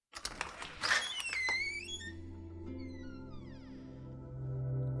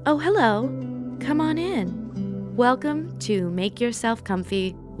Oh, hello. Come on in. Welcome to Make Yourself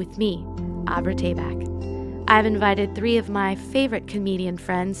Comfy with me, Abra Tabak. I've invited 3 of my favorite comedian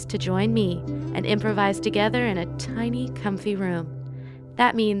friends to join me and improvise together in a tiny, comfy room.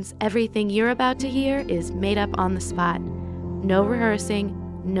 That means everything you're about to hear is made up on the spot. No rehearsing,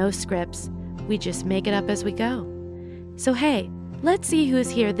 no scripts. We just make it up as we go. So hey, let's see who's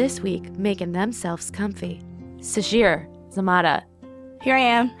here this week making themselves comfy. Sashir Zamata. Here I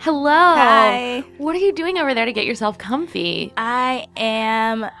am. Hello. Hi. What are you doing over there to get yourself comfy? I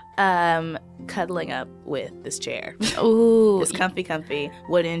am cuddling up with this chair. Ooh. This comfy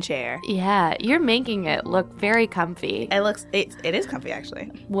wooden chair. Yeah, you're making it look very comfy. It is comfy actually.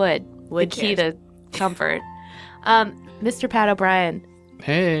 Wood the key to comfort. Mr. Pat O'Brien.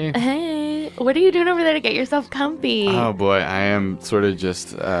 Hey. Hey, what are you doing over there to get yourself comfy? Oh boy, I am sort of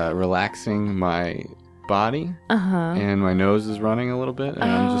just relaxing my body, and my nose is running a little bit, and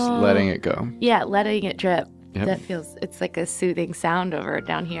I'm just letting it go. Yeah, letting it drip. Yep. It's like a soothing sound over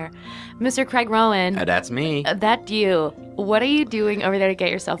down here. Mr. Craig Rowan. That's me. That's you. What are you doing over there to get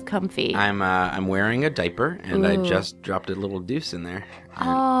yourself comfy? I'm wearing a diaper, and I Ooh. just dropped a little deuce in there.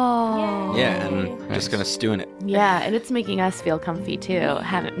 Oh. Yeah, and I'm just gonna stew in it. Yeah, and it's making us feel comfy too,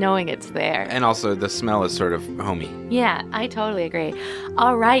 knowing it's there. And also, the smell is sort of homey. Yeah, I totally agree.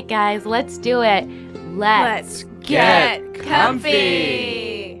 All right, guys, let's do it. Let's Get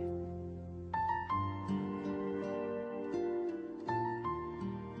comfy.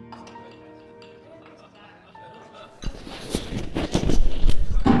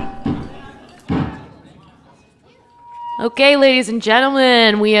 Okay, ladies and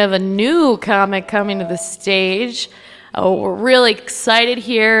gentlemen, we have a new comic coming to the stage. We're really excited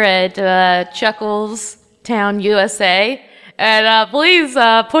here at Chuckles Town, USA. And please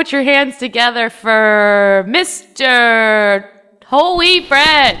put your hands together for Mr. Whole Wheat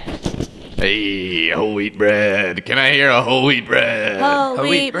Bread. Hey, whole wheat bread. Can I hear a whole wheat bread? Whole Wheat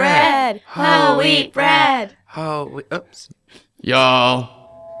wheat bread. bread. Whole wheat bread. Oops. Y'all,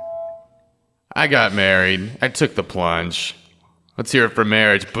 I got married. I took the plunge. Let's hear it for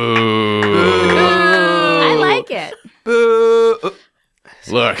marriage. Boo. I like it. Boo.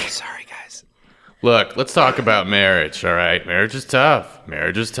 Look, Sorry, guys. look, let's talk about marriage, all right? Marriage is tough.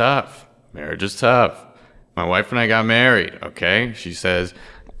 Marriage is tough. Marriage is tough. My wife and I got married, okay? She says,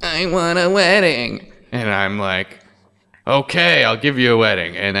 I want a wedding. And I'm like, okay, I'll give you a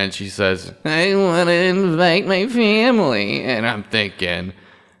wedding. And then she says, I want to invite my family. And I'm thinking,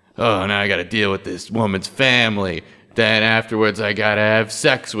 oh, now I got to deal with this woman's family. Then afterwards, I got to have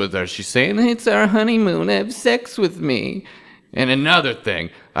sex with her. She's saying, it's our honeymoon. Have sex with me. And another thing,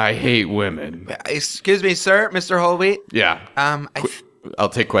 I hate women. Excuse me, sir, Mr. Whole Wheat. Yeah. I'll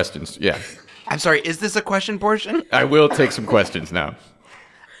take questions. Yeah. I'm sorry. Is this a question portion? I will take some questions now.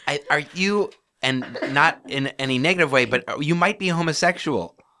 Are you, and not in any negative way, but you might be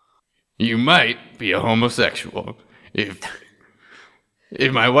homosexual. You might be a homosexual.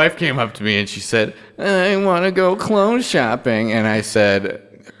 If my wife came up to me and she said, I want to go clothes shopping, and I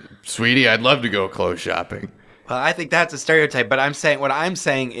said, sweetie, I'd love to go clothes shopping. Well, I think that's a stereotype, but what I'm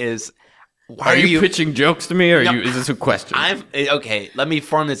saying is, why Are you pitching jokes to me, or is this a question? Okay, let me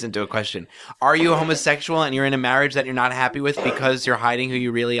form this into a question. Are you a homosexual and you're in a marriage that you're not happy with because you're hiding who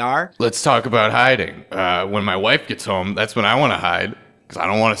you really are? Let's talk about hiding. When my wife gets home, that's when I want to hide, because I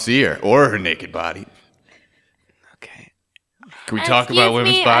don't want to see her or her naked body. Okay. Can we talk about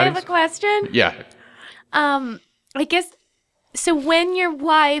women's I bodies? have a question. Yeah. I guess, so when your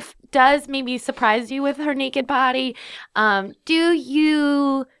wife does maybe surprise you with her naked body, do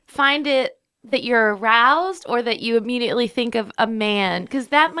you find it that you're aroused or that you immediately think of a man? Because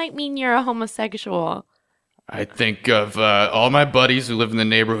that might mean you're a homosexual. I think of all my buddies who live in the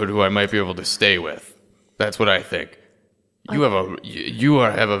neighborhood who I might be able to stay with. That's what I think. You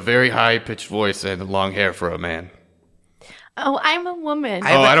have a very high-pitched voice and long hair for a man. Oh, I'm a woman.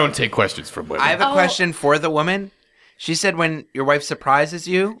 I don't take questions from women. I have a question for the woman. She said when your wife surprises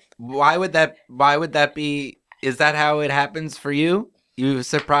you, why would that be? Is that how it happens for you? You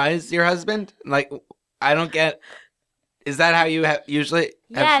surprise your husband? Like, I don't get. Is that how you usually?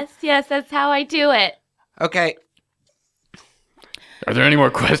 Yes, that's how I do it. Okay. Are there any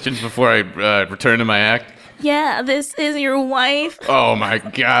more questions before I return to my act? Yeah, this is your wife. Oh my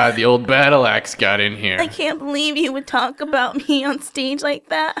god, the old battle axe got in here. I can't believe you would talk about me on stage like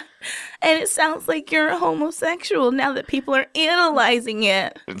that. And it sounds like you're a homosexual now that people are analyzing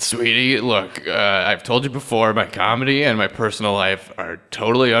it. Sweetie, look, I've told you before, my comedy and my personal life are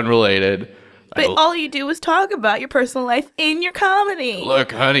totally unrelated. But all you do is talk about your personal life in your comedy.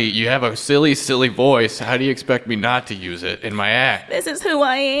 Look, honey, you have a silly, silly voice. How do you expect me not to use it in my act? This is who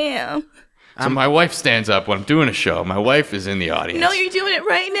I am. So my wife stands up when I'm doing a show. My wife is in the audience. No, you're doing it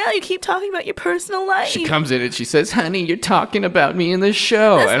right now. You keep talking about your personal life. She comes in and she says, "Honey, you're talking about me in this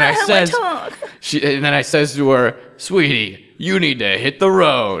show." That's and not I how says, I talk. And then I says to her, "Sweetie, you need to hit the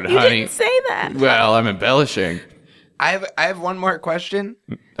road, You honey." didn't say that. Well, I'm embellishing. I have one more question.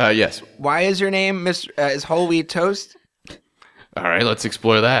 Yes. Why is your name is Whole Wheat Toast? All right, let's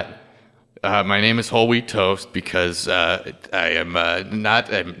explore that. My name is Whole Wheat Toast because I am I'm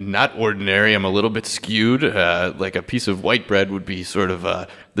not ordinary. I'm a little bit skewed. Like a piece of white bread would be sort of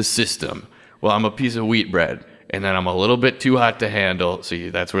the system. Well, I'm a piece of wheat bread, and then I'm a little bit too hot to handle. See,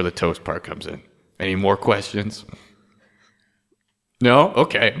 that's where the toast part comes in. Any more questions? No?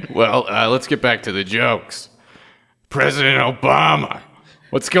 Okay. Well, let's get back to the jokes. President Obama.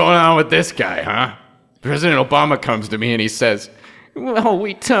 What's going on with this guy, huh? President Obama comes to me and he says, "Well,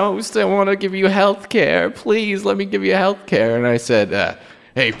 Wheat Toast, I want to give you health care. Please let me give you health care." And I said,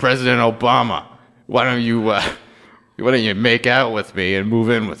 "Hey, President Obama, why don't you make out with me and move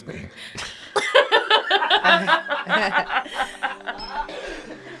in with me?"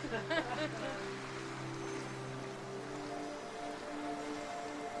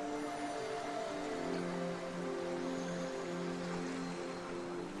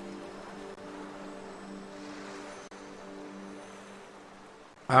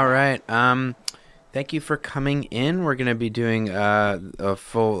 All right. Thank you for coming in. We're going to be doing a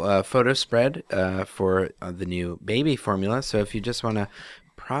full photo spread for the new baby formula. So if you just want to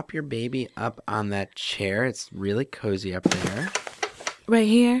prop your baby up on that chair, it's really cozy up there. Right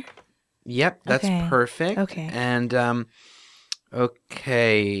here? Yep, that's Okay. perfect. Okay. And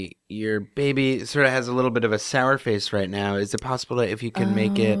okay, your baby sort of has a little bit of a sour face right now. Is it possible that if you can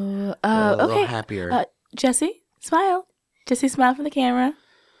make it a little okay. happier? Jesse, smile. Jesse, smile for the camera.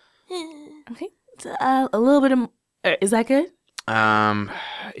 Okay. So, a little bit of... is that good?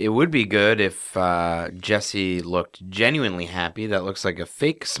 It would be good if Jesse looked genuinely happy. That looks like a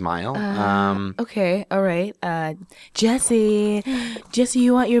fake smile. Okay, all right. Jesse,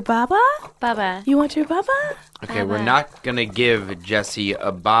 you want your baba? Baba. You want your baba? Okay, we're not gonna give Jesse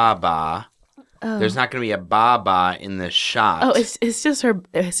a baba. There's not gonna be a baba in this shot. Oh, it's just her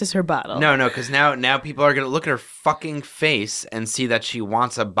bottle. No, because now people are gonna look at her fucking face and see that she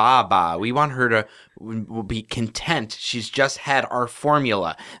wants a baba. We want her to be content. She's just had our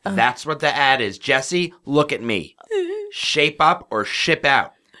formula. That's what the ad is. Jesse, look at me. Shape up or ship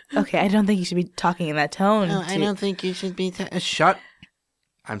out. Okay, I don't think you should be talking in that tone. No, I don't think you should be. Shut.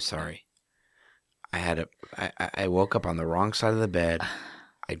 I'm sorry. I woke up on the wrong side of the bed.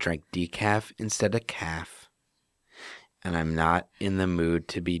 I drank decaf instead of calf. And I'm not in the mood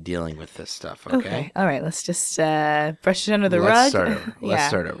to be dealing with this stuff, okay? All right, let's just brush it under the Let's rug. start over. Let's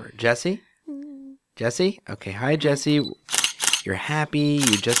start over. Jesse? Jesse? Okay, hi, Jesse. You're happy.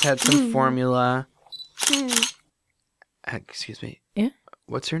 You just had some formula. Excuse me. Yeah?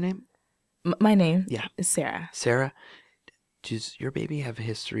 What's your name? My name Yeah. is Sarah. Sarah? Does your baby have a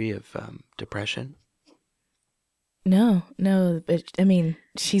history of depression? No, but I mean,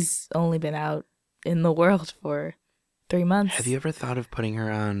 she's only been out in the world for 3 months. Have you ever thought of putting her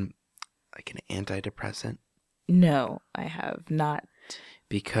on like an antidepressant? No, I have not.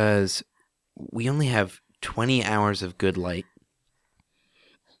 Because we only have 20 hours of good light.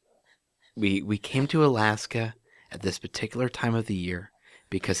 We came to Alaska at this particular time of the year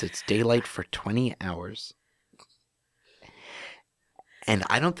because it's daylight for 20 hours. And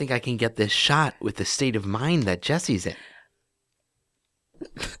I don't think I can get this shot with the state of mind that Jesse's in.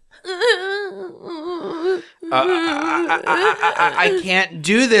 I can't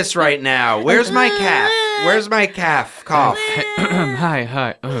do this right now. Where's my calf? Where's my calf? Cough.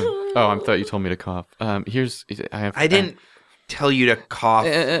 Hi. Oh, I thought you told me to cough. I didn't tell you to cough.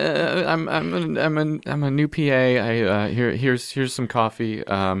 I'm a new PA. Here's some coffee.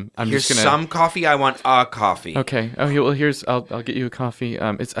 Here's some coffee. I want a coffee. Okay. Oh, well, I'll get you a coffee.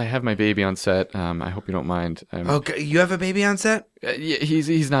 I have my baby on set. I hope you don't mind. Okay, you have a baby on set? Yeah,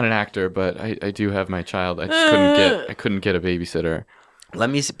 he's not an actor, but I do have my child. I just couldn't get a babysitter. Let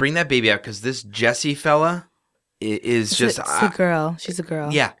me bring that baby out because this Jesse fella is just It's a girl. She's a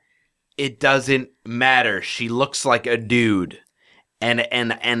girl. Yeah. It doesn't matter. She looks like a dude. And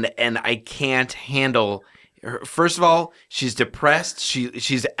I can't handle her. First of all, she's depressed.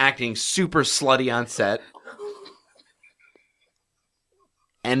 She's acting super slutty on set.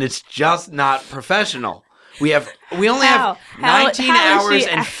 And it's just not professional. We only have 19 hours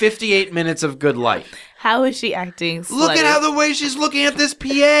and 58 minutes of good life. How is she acting slutty? Look at how the way she's looking at this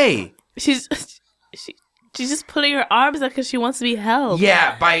PA. She's just putting her arms out because she wants to be held.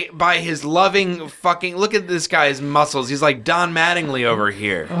 Yeah, by his loving fucking... Look at this guy's muscles. He's like Don Mattingly over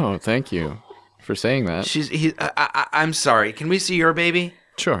here. Oh, thank you for saying that. I'm sorry. Can we see your baby?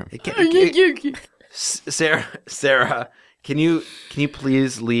 Sure. Sarah, can you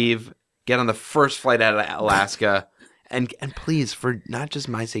please leave? Get on the first flight out of Alaska, and please, for not just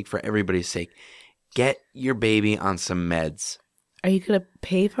my sake, for everybody's sake, get your baby on some meds. Are you going to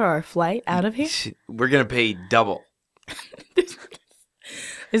pay for our flight out of here? We're gonna pay double.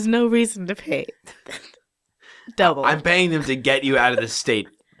 There's no reason to pay. Double. I'm paying them to get you out of the state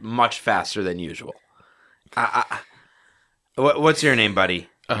much faster than usual. What's your name, buddy?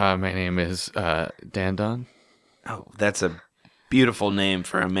 My name is Dandon. Oh, that's a beautiful name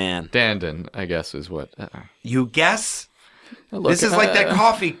for a man. Dandon, I guess, is what. You guess? Look, This is like that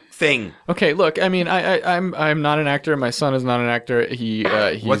coffee thing. Okay, look. I mean, I'm not an actor. My son is not an actor. He's,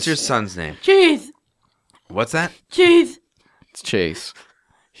 What's your son's name? Cheese! What's that? Cheese! It's Chase.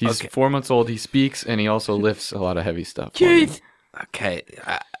 He's Okay. 4 months old. He speaks and he also lifts a lot of heavy stuff. for Cheese! me. Okay,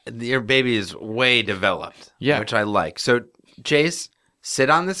 your baby is way developed. Yeah. which I like. So, Chase, sit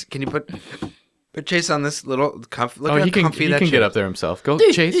on this. Can you put Chase on this little comfy? Look Oh, how he can comfy that get chair up there himself. Go,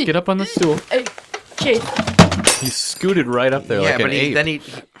 Chase. Get up on the stool. Hey, Cheese! He scooted right up there Yeah, like but an ape. then he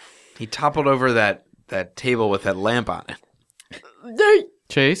toppled over that table with that lamp on it.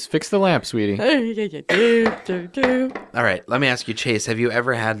 Chase, fix the lamp, sweetie. All right, let me ask you, Chase. Have you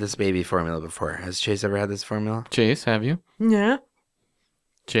ever had this baby formula before? Has Chase ever had this formula? Chase, have you? Yeah.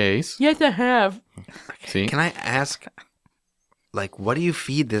 Chase, Yes, I have. see? Can I ask, like, what do you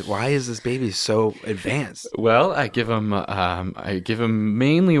feed this? Why is this baby so advanced? Well, I give him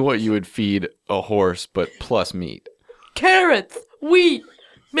mainly what you would feed a horse, but plus meat. Carrots, wheat,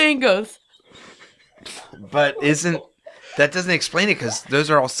 mangoes. But that doesn't explain it because those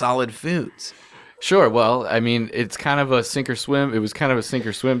are all solid foods. Sure. Well, I mean, it's kind of a sink or swim. It was kind of a sink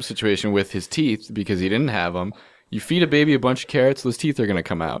or swim situation with his teeth because he didn't have them. You feed a baby a bunch of carrots, those teeth are going to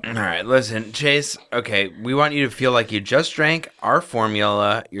come out. All right, listen, Chase. Okay, we want you to feel like you just drank our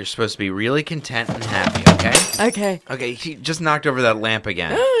formula. You're supposed to be really content and happy. Okay. Okay. Okay. He just knocked over that lamp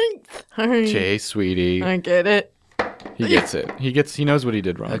again. Chase, sweetie. I get it. He gets it. He knows what he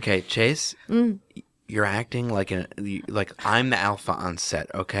did wrong. Okay, Chase. You're acting like I'm the alpha on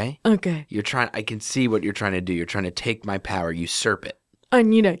set. Okay. Okay. I can see what you're trying to do. You're trying to take my power, usurp it. I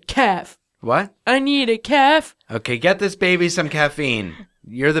need a calf. What? I need a calf. Okay, get this baby some caffeine.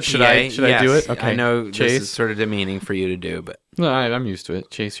 You're the Should PA. I do Yes, it? Okay. I know Chase? this is sort of demeaning for you to do, but No, I'm used to it.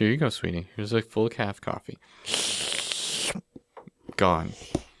 Chase, here you go, sweetie. Here's a full calf coffee. Gone.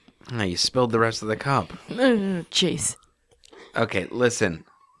 oh, you spilled the rest of the cup. Chase. Okay, listen.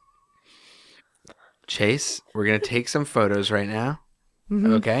 Chase, we're going to take some photos right now.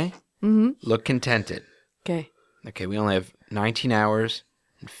 Okay? Look contented. Okay. Okay, we only have 19 hours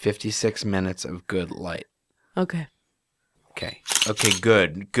and 56 minutes of good light. Okay. Okay. Okay,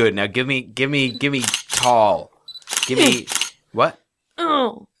 good. Good. Now give me tall. Give me what?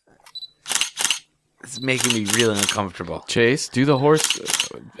 Oh. It's making me really uncomfortable. Chase, do the horse.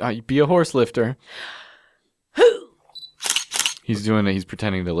 Be a horse lifter. He's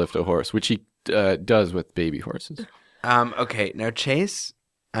pretending to lift a horse, which he does with baby horses. Okay, now Chase,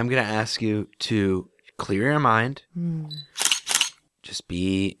 I'm going to ask you to clear your mind. Just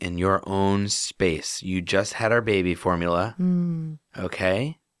be in your own space. You just had our baby formula.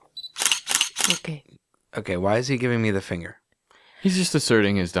 Okay? Okay. Okay, why is he giving me the finger? He's just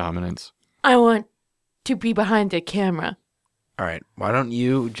asserting his dominance. I want to be behind the camera. All right, why don't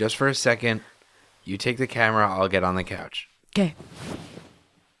you, just for a second, you take the camera, I'll get on the couch. Okay.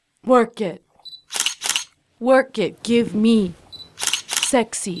 Work it. Work it. Give me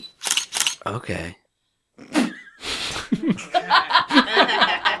sexy. Okay.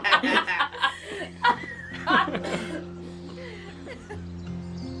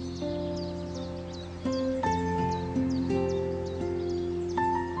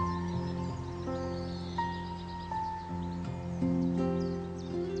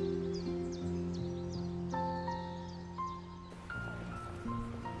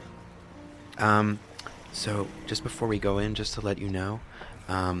 So just before we go in, just to let you know,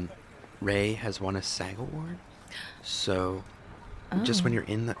 Ray has won a SAG award. So just when you're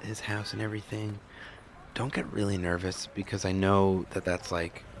in his house and everything, don't get really nervous because I know that's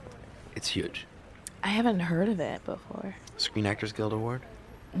like, it's huge. I haven't heard of it before. Screen Actors Guild Award.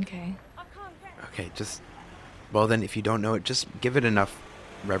 Okay. Okay, well then if you don't know it, just give it enough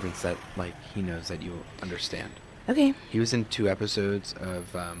reverence that like he knows that you understand. Okay. He was in 2 episodes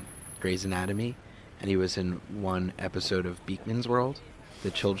of Grey's Anatomy, and he was in 1 episode of Beekman's World.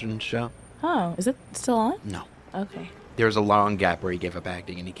 the children's show. Oh, is it still on? No. Okay. There was a long gap where he gave up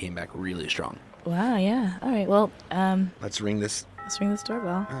acting, and he came back really strong. Wow, yeah. All right, well, Let's ring this. let's ring this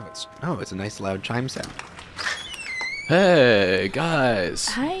doorbell. It's a nice loud chime sound. Hey, guys.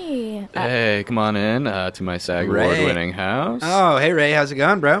 Hi. Hey, come on in to my SAG Ray. award-winning house. Oh, hey Ray, how's it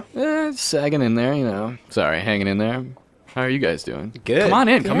going, bro? Sagging in there, you know. Sorry, hanging in there. How are you guys doing? Good. Come on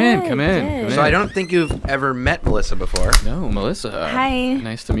in, come in, Good, come in. good. Come in. So I don't think you've ever met Melissa before. No, Melissa. Hi.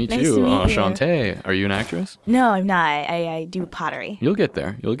 Nice to meet Nice you. to meet you. Enchanté. Are you an actress? No, I'm not. I do pottery. You'll get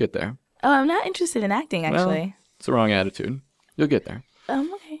there. You'll get there. Oh, I'm not interested in acting, actually. Well, it's the wrong attitude. You'll get there.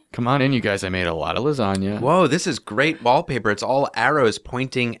 Okay. Come on in, you guys. I made a lot of lasagna. Whoa, this is great wallpaper. It's all arrows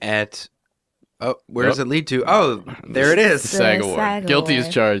pointing at. Oh, where does Yep. it lead to? Oh, there it The is. SAG The award. SAG Guilty award.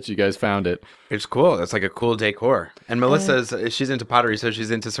 as charged. You guys found it. It's cool. It's like a cool decor. And Melissa's she's into pottery, so she's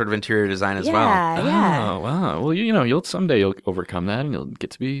into sort of interior design as well. Yeah. Oh, wow. Well, you know, you'll someday you'll overcome that, and you'll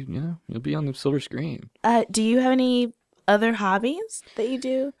get to be, you'll be on the silver screen. Do you have any other hobbies that you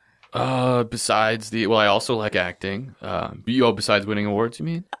do? Besides I also like acting. Besides winning awards, you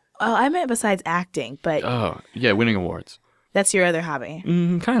mean? Oh, I meant besides acting, but Oh, yeah, winning awards. that's your other hobby.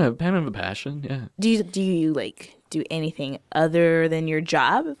 Kind of a passion. Yeah. Do you like do anything other than your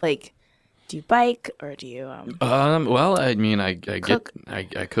job? Like, do you bike or do you Well, I mean, I Cook. I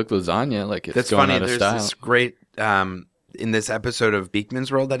cook lasagna like it's That's going funny. out of There's style. this great in this episode of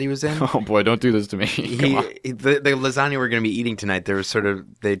Beekman's World that he was in. Oh boy, don't do this to me. Come on. The lasagna we're going to be eating tonight. There was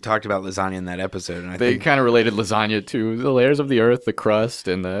they talked about lasagna in that episode, and I They think kind of related lasagna to the layers of the earth, the crust,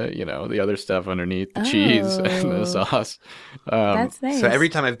 and the other stuff underneath, the cheese and the sauce. that's nice. so. Every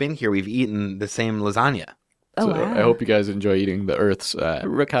time I've been here, we've eaten the same lasagna. oh, So wow. I hope you guys enjoy eating the Earth's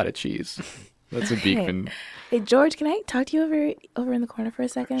ricotta cheese. That's a Beekman. Hey George, can I talk to you over in the corner for a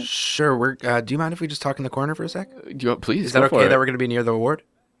second? Sure. Do you mind if we just talk in the corner for a sec? Please, Is that go for okay it. that we're going to be near the award?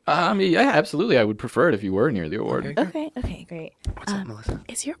 Yeah, absolutely. I would prefer it if you were near the award. Okay. Okay, great. What's up, Melissa?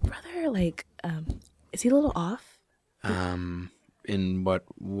 Is your brother like is he a little off? In what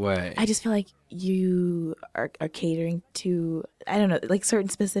way? I just feel like you are catering to I don't know, like certain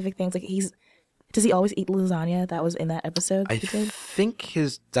specific things. Like does he always eat lasagna? That was in that episode. I you did? think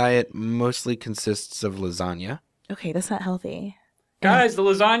his diet mostly consists of lasagna. Okay, that's not healthy. Guys, the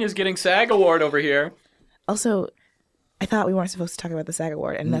lasagna's getting SAG award over here. Also, I thought we weren't supposed to talk about the SAG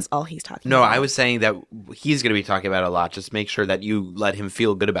award, and that's all he's talking No, about. I was saying that he's going to be talking about it a lot. Just make sure that you let him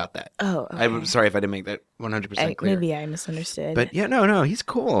feel good about that. Oh, okay. I'm sorry if I didn't make that 100% clear. Maybe I misunderstood. But yeah, no, he's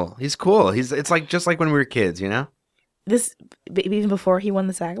cool. He's cool. It's like just like when we were kids, you know? this even before he won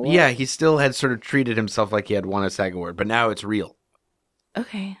the SAG award. Yeah, he still had sort of treated himself like he had won a SAG award, but now it's real.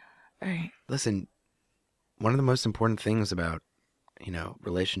 Okay. All right. Listen, one of the most important things about,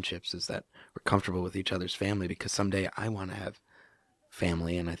 relationships is that we're comfortable with each other's family, because someday I want to have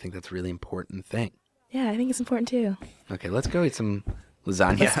family, and I think that's a really important thing. Yeah, I think it's important too. Okay, let's go eat some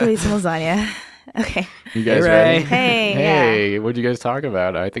lasagna. Let's go eat some lasagna. Okay. You guys Hey, ready? Ray. Hey. Hey, what'd you guys talk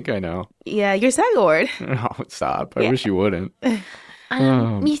about? I think I know. Yeah, your SAG award. Oh, stop. I Yeah. wish you wouldn't.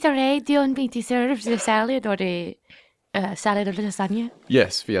 Mr. A, do you want me to serve the salad or the salad or lasagna?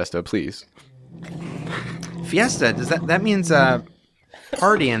 Yes, Fiesta, please. Fiesta, that means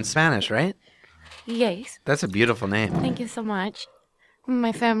party in Spanish, right? Yes. That's a beautiful name. Thank you so much.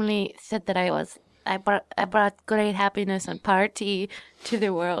 My family said that I brought great happiness and party to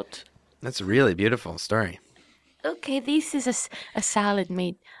the world. That's a really beautiful story. Okay, this is a salad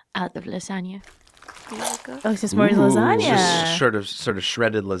made out of lasagna. Here you go. Oh, it's just more lasagna. Just sort of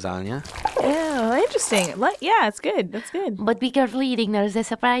shredded lasagna. Oh, interesting. Yeah, it's good. That's good. But be careful eating, there's a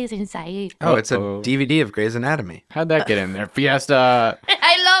surprise inside. Oh, it's a Uh-oh. DVD of Grey's Anatomy. How'd that get in there? Fiesta!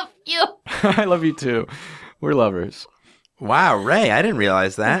 I love you! I love you too. We're lovers. Wow, Ray, I didn't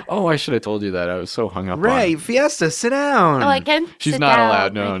realize that. Oh, I should have told you that. I was so hung up Ray, on. Fiesta, sit down. Oh, I can't She's sit not down.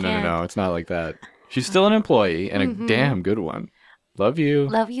 allowed. I No, can't. no. It's not like that. She's still an employee and a damn good one. Love you.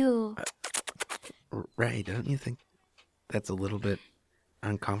 Love you. Ray, don't you think that's a little bit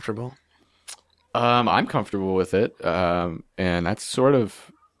uncomfortable? I'm comfortable with it. And that's sort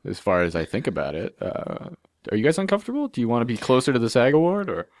of as far as I think about it. Are you guys uncomfortable? Do you want to be closer to the SAG award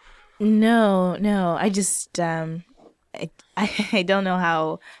or? No. I just I don't know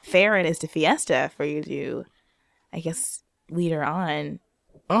how fair it is to Fiesta for you to, I guess, lead her on.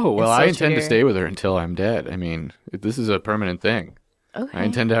 Oh, well, It's I so intend to trigger- stay with her until I'm dead. I mean, this is a permanent thing. Okay. I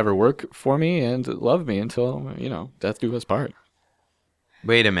intend to have her work for me and love me until, death do us part.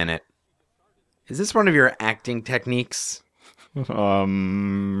 Wait a minute. Is this one of your acting techniques?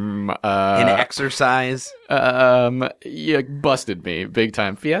 In exercise? You busted me big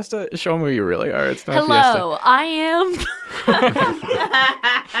time. Fiesta, show me who you really are. It's not Hello, I am.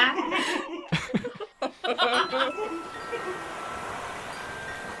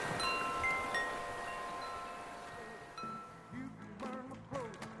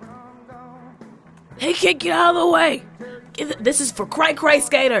 Hey, kid, get out of the way. This is for cray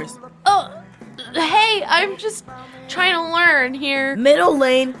skaters. Oh, hey, I'm just trying to learn here. Middle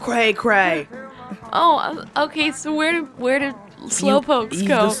lane, cray. Oh, okay. So where do slowpokes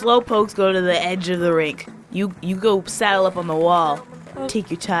go? The slowpokes go to the edge of the rink. You go saddle up on the wall. Take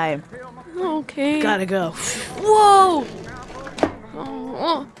your time. Okay. Gotta go. Whoa.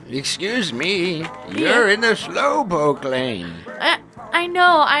 Oh, Excuse me, you're in the slowpoke lane. I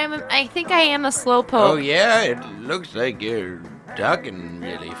know. I think I am a slowpoke. Oh yeah, it looks like you're talking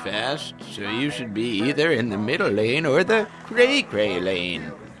really fast, so you should be either in the middle lane or the cray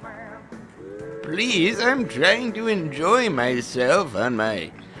lane. Please, I'm trying to enjoy myself on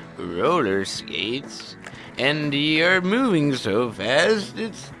my roller skates, and you're moving so fast,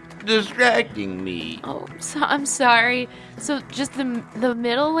 it's distracting me. Oh, I'm sorry. So just the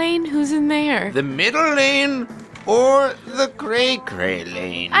middle lane? Who's in there? The middle lane or the cray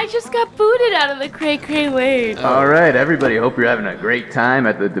lane? I just got booted out of the cray lane. All right, everybody. Hope you're having a great time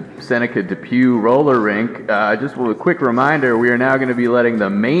at the Seneca Depew roller rink. Just a quick reminder: we are now going to be letting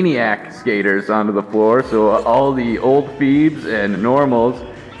the maniac skaters onto the floor. So all the old Phoebes and normals,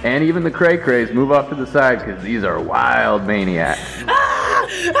 and even the crays, move off to the side because these are wild maniacs. I'm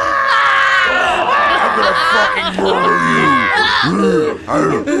gonna fucking murder you!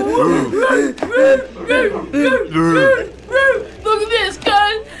 Look at this,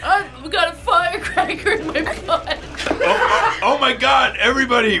 guys! I've got a firecracker in my butt. Oh my god,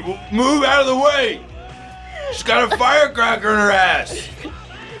 everybody, move out of the way! She's got a firecracker in her ass!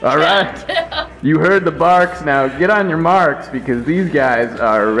 All right, you heard the barks. Now get on your marks because these guys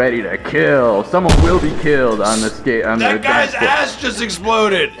are ready to kill. Someone will be killed on the skate. That guy's ass just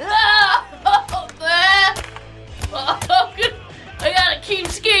exploded! I gotta keep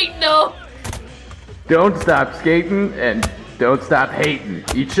skating though. Don't stop skating and don't stop hating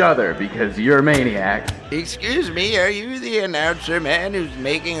each other because you're maniacs. Excuse me, are you the announcer man who's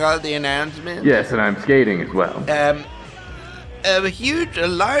making all the announcements? Yes, and I'm skating as well. A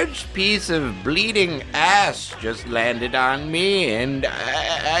large piece of bleeding ass just landed on me, and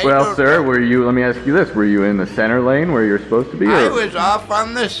I Well, don't sir, know. let me ask you this. Were you in the center lane where you're supposed to be? I was off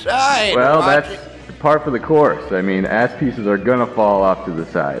on the side. Well, watching- that's par for the course. I mean, ass pieces are gonna fall off to the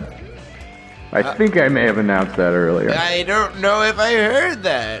side. I think I may have announced that earlier. I don't know if I heard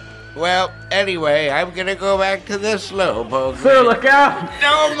that. Well, anyway, I'm gonna go back to the slowpoke. Sir, look out!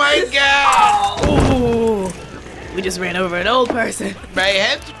 Oh my god! Ooh, we just ran over an old person. My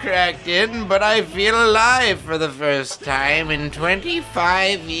head's cracked in, but I feel alive for the first time in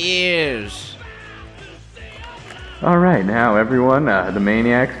 25 years. All right, now everyone, the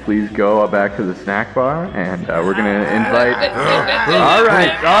maniacs, please go back to the snack bar, and we're gonna invite. All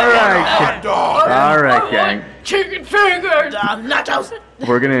right, gang. Chicken fingers. Nachos.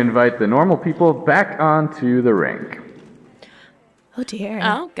 We're gonna invite the normal people back onto the rink. Oh dear.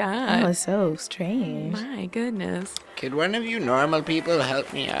 Oh That God. was so strange. My goodness. Could one of you normal people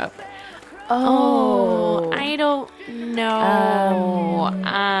help me up? Oh, I don't know.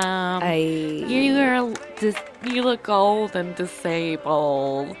 You look old and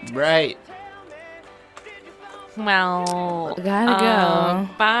disabled. Right. Well, Gotta go.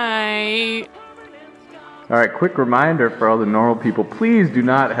 Bye. All right, quick reminder for all the normal people: please do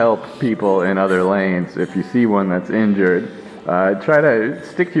not help people in other lanes. If you see one that's injured, try to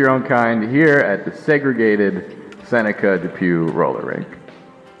stick to your own kind here at the segregated Seneca Depew roller rink.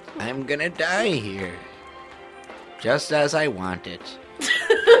 I'm gonna die here. Just as I want it.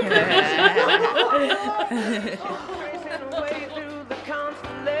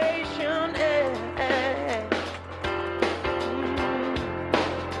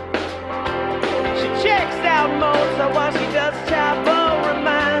 She checks out Mozart while she does chapel.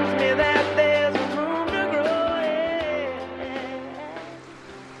 Reminds me that there's room to grow.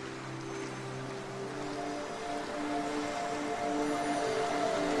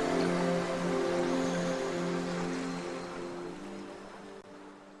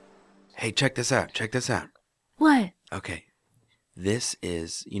 Hey, check this out. What? Okay. This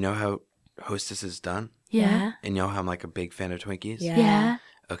is, you know how Hostess is done? Yeah. And you know how I'm like a big fan of Twinkies? Yeah. Yeah.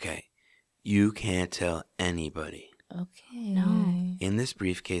 Okay. You can't tell anybody. Okay. No. In this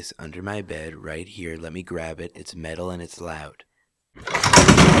briefcase under my bed, right here, let me grab it. It's metal and it's loud.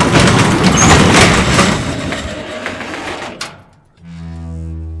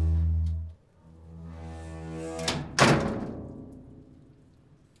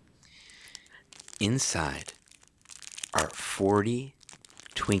 inside are 40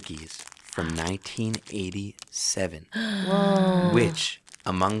 Twinkies from 1987, which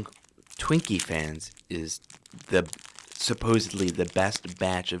among Twinkie fans is supposedly the best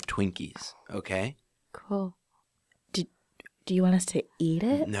batch of Twinkies. Okay? Cool. Do you want us to eat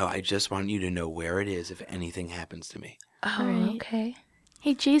it? No, I just want you to know where it is if anything happens to me. Oh, right. okay.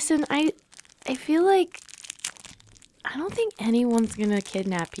 Hey, Jason, I feel like I don't think anyone's gonna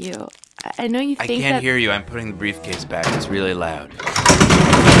kidnap you. I know you I think can't that. hear you. I'm putting the briefcase back. It's really loud.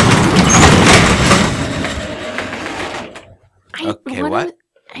 Okay, what?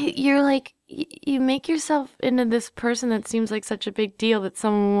 You're like you make yourself into this person that seems like such a big deal that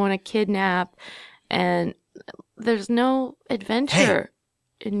someone would want to kidnap, and there's no adventure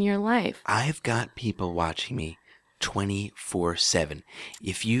in your life. I've got people watching me 24/7.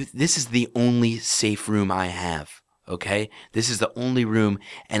 This is the only safe room I have, okay? This is the only room,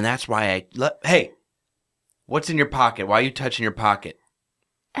 and that's why hey, what's in your pocket? Why are you touching your pocket?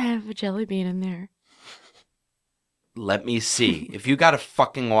 I have a jelly bean in there. Let me see. If you got a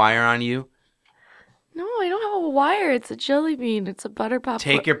fucking wire on you, No, I don't have a wire. It's a jelly bean. It's a butter pop.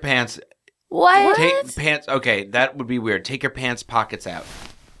 take your pants. What? Take pants. Okay, that would be weird. Take your pants pockets out.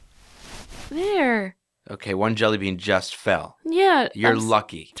 There. Okay, one jelly bean just fell. Yeah. You're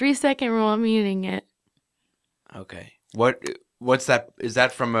lucky. 3-second rule. I'm eating it. Okay. What's that? Is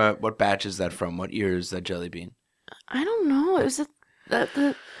that from what batch is that from? What year is that jelly bean? I don't know. It was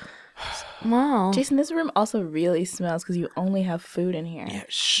the small. Jason, this room also really smells because you only have food in here. Yeah,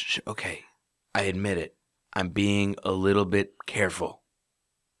 shh. Okay. I admit it. I'm being a little bit careful.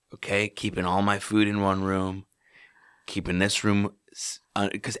 Okay? Keeping all my food in one room. Keeping this room,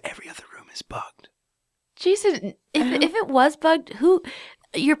 because every other room is bugged. Jason, if it was bugged,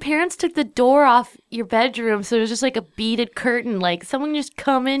 your parents took the door off your bedroom, so it was just like a beaded curtain. Like someone just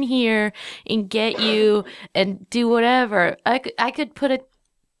come in here and get you and do whatever. I could put a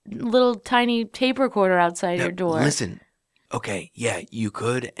little tiny tape recorder outside your door. Listen. Okay, yeah, you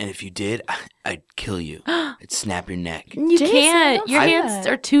could, and if you did, I'd kill you. I'd snap your neck. You Jason, can't. don't Your say hands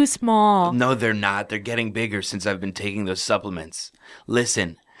that. are too small. No, they're not. They're getting bigger since I've been taking those supplements.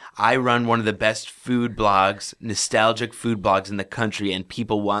 Listen, I run one of the best food blogs, nostalgic food blogs in the country, and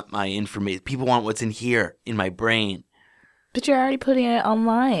people want my information. People want what's in here, in my brain. But you're already putting it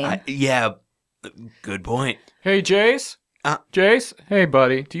online. Yeah, good point. Hey, Jace. Jace, hey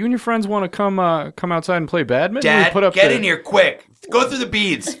buddy, do you and your friends want to come outside and play badminton? Dad, We put up get in here quick. Go through the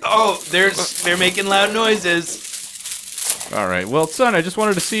beads. Oh, they're making loud noises. All right. Well, son, I just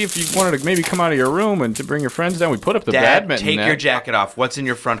wanted to see if you wanted to maybe come out of your room and to bring your friends down. We put up the Dad, badminton take net. your jacket off. What's in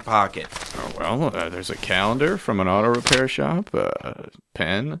your front pocket? Oh, well, there's a calendar from an auto repair shop,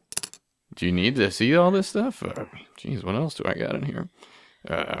 pen. Do you need to see all this stuff? Geez, what else do I got in here?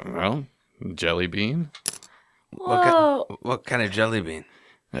 Well, jelly bean. Whoa. What kind of jelly bean?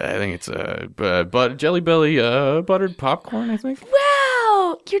 I think it's Jelly Belly buttered popcorn, I think.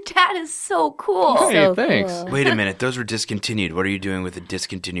 Wow. Your dad is so cool. Hey, So thanks. cool. Wait a minute. Those were discontinued. What are you doing with a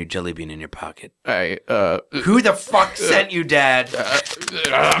discontinued jelly bean in your pocket? I, Who the fuck sent you, Dad?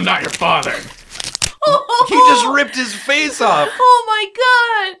 I'm not your father. He just ripped his face off. Oh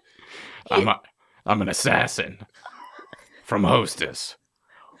my God. I'm an assassin from Hostess.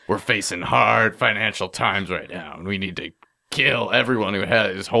 We're facing hard financial times right now, and we need to kill everyone who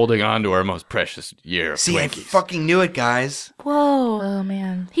is holding on to our most precious year of See, I Twinkies. fucking knew it, guys. Whoa. Oh,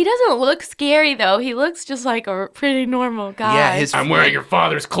 man. He doesn't look scary, though. He looks just like a pretty normal guy. Yeah, I'm wearing your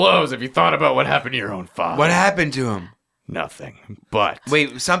father's clothes. Have you thought about what happened to your own father? What happened to him? Nothing. But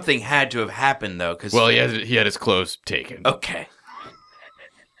Wait, something had to have happened though, because well, he had his clothes taken, Okay.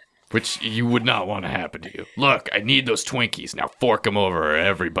 which you would not want to happen to you. Look, I need those Twinkies now. Fork them over, or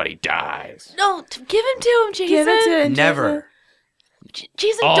everybody dies. No, give him to him, Jason. Give it to him, Never.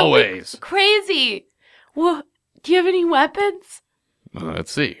 Jason, Always. don't be crazy. Well, do you have any weapons?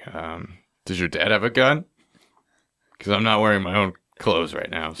 Let's see. Does your dad have a gun? Because I'm not wearing my own clothes right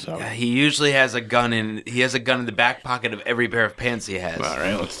now. So He usually has a gun in. He has a gun in the back pocket of every pair of pants he has. all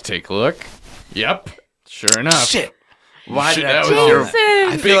right, let's take a look. Yep, sure enough. Shit. Why Shit, did I that tell was you your that?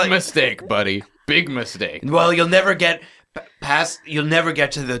 I Jason! feel big like, mistake, buddy. Big mistake. well, you'll never get past. You'll never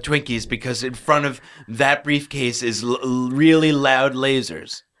get to the Twinkies because in front of that briefcase is really loud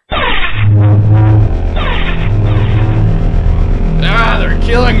lasers. Ah, they're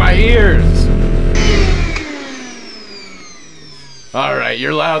killing my ears. All right,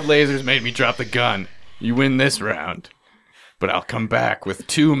 your loud lasers made me drop the gun. You win this round. But I'll come back with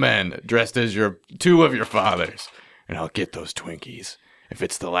 2 men dressed as two of your fathers, and I'll get those Twinkies if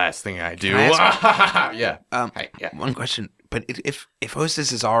it's the last thing I do. Can I Yeah. One question. But if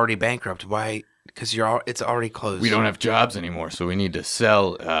Hostess is already bankrupt, why Because it's already closed. We don't have jobs anymore, so we need to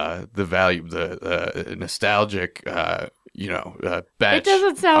sell the value, the nostalgic, batch It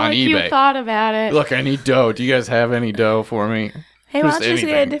doesn't sound on like eBay. you thought about it. Look, I need dough. Do you guys have any dough for me? Hey, why Just don't you just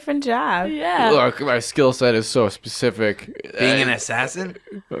get a anything. different job? Yeah. Look, my skill set is so specific. Being an assassin?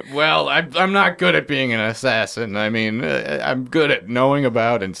 Well, I'm not good at being an assassin. I mean, I'm good at knowing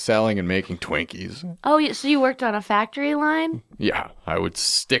about and selling and making Twinkies. Oh, so you worked on a factory line? Yeah, I would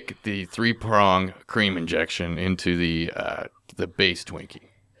stick the 3-prong cream injection into the base Twinkie.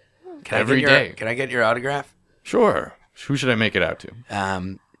 Every day. Can I get your autograph? Sure. Who should I make it out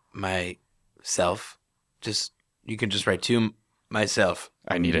to? Myself. You can just write to myself.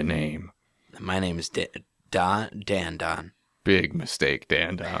 I need a name. My name is Dan Don. Big mistake,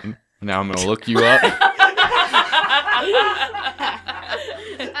 Dan Don. Now I'm going to look you up.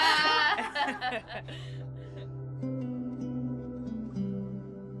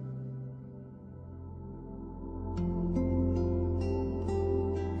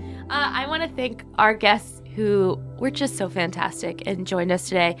 I want to thank our guests who were just so fantastic and joined us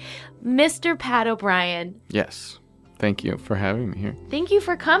today. Mr. Pat O'Brien, Yes. Thank you for having me here. thank you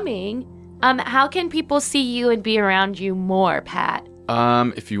for coming. How can people see you and be around you more, Pat?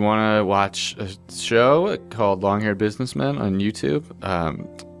 If you want to watch a show called Long Haired Businessmen on YouTube,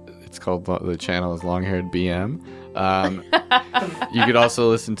 it's called, the channel is Long Haired BM. You could also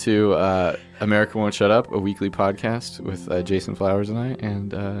listen to America Won't Shut Up, a weekly podcast with Jason Flowers and I,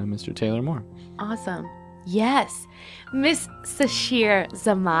 and Mr. Taylor Moore. Awesome. Yes. Miss Sashir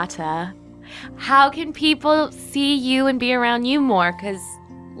Zamata, how can people see you and be around you more? Because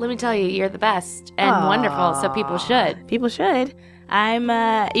let me tell you, you're the best and wonderful, so people should. People should.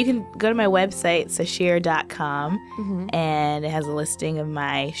 You can go to my website, sashir.com, and it has a listing of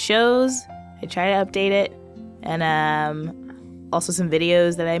my shows. I try to update it. And also some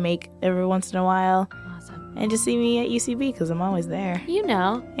videos that I make every once in a while. Awesome. And just see me at UCB because I'm always there. You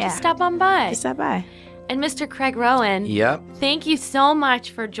know, Yeah. just stop on by. Just stop by. And Mr. Craig Rowan, Yep. thank you so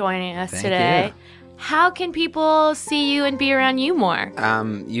much for joining us Thank today. you. How can people see you and be around you more?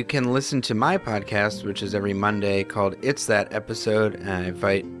 You can listen to my podcast, which is every Monday, called It's That Episode. And I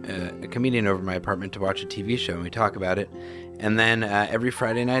invite a comedian over to my apartment to watch a TV show, and we talk about it. And then every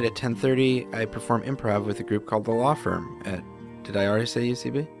Friday night at 10:30, I perform improv with a group called The Law Firm at, did I already say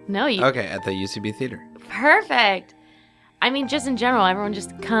UCB? No, you Okay, at the UCB Theater. perfect. I mean, just in general, everyone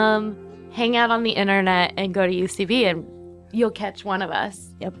just come, hang out on the internet, and go to UCB, and you'll catch one of us.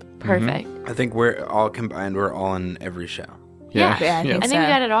 Yep. Perfect. I think we're all combined. We're all in every show. Yeah. I think I think so. we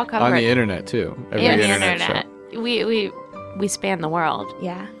got it all covered. On the internet, too. Every Yeah, the internet internet. show. We span the world.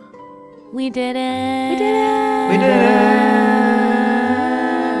 Yeah. We did it. We did it. We did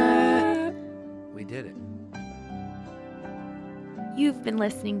it! We did it. You've been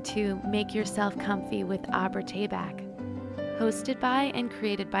listening to Make Yourself Comfy with Abra Tabak, hosted by and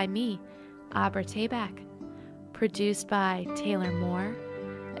created by me, Abra Tabak, produced by Taylor Moore,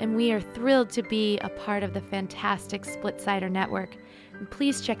 and we are thrilled to be a part of the fantastic Splitsider Network, and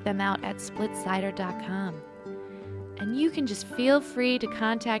please check them out at splitsider.com. And you can just feel free to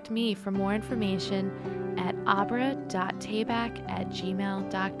contact me for more information at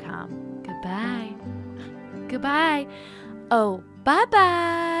abra.tabak@gmail.com. Goodbye. Goodbye. Oh,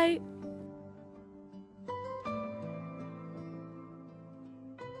 bye-bye.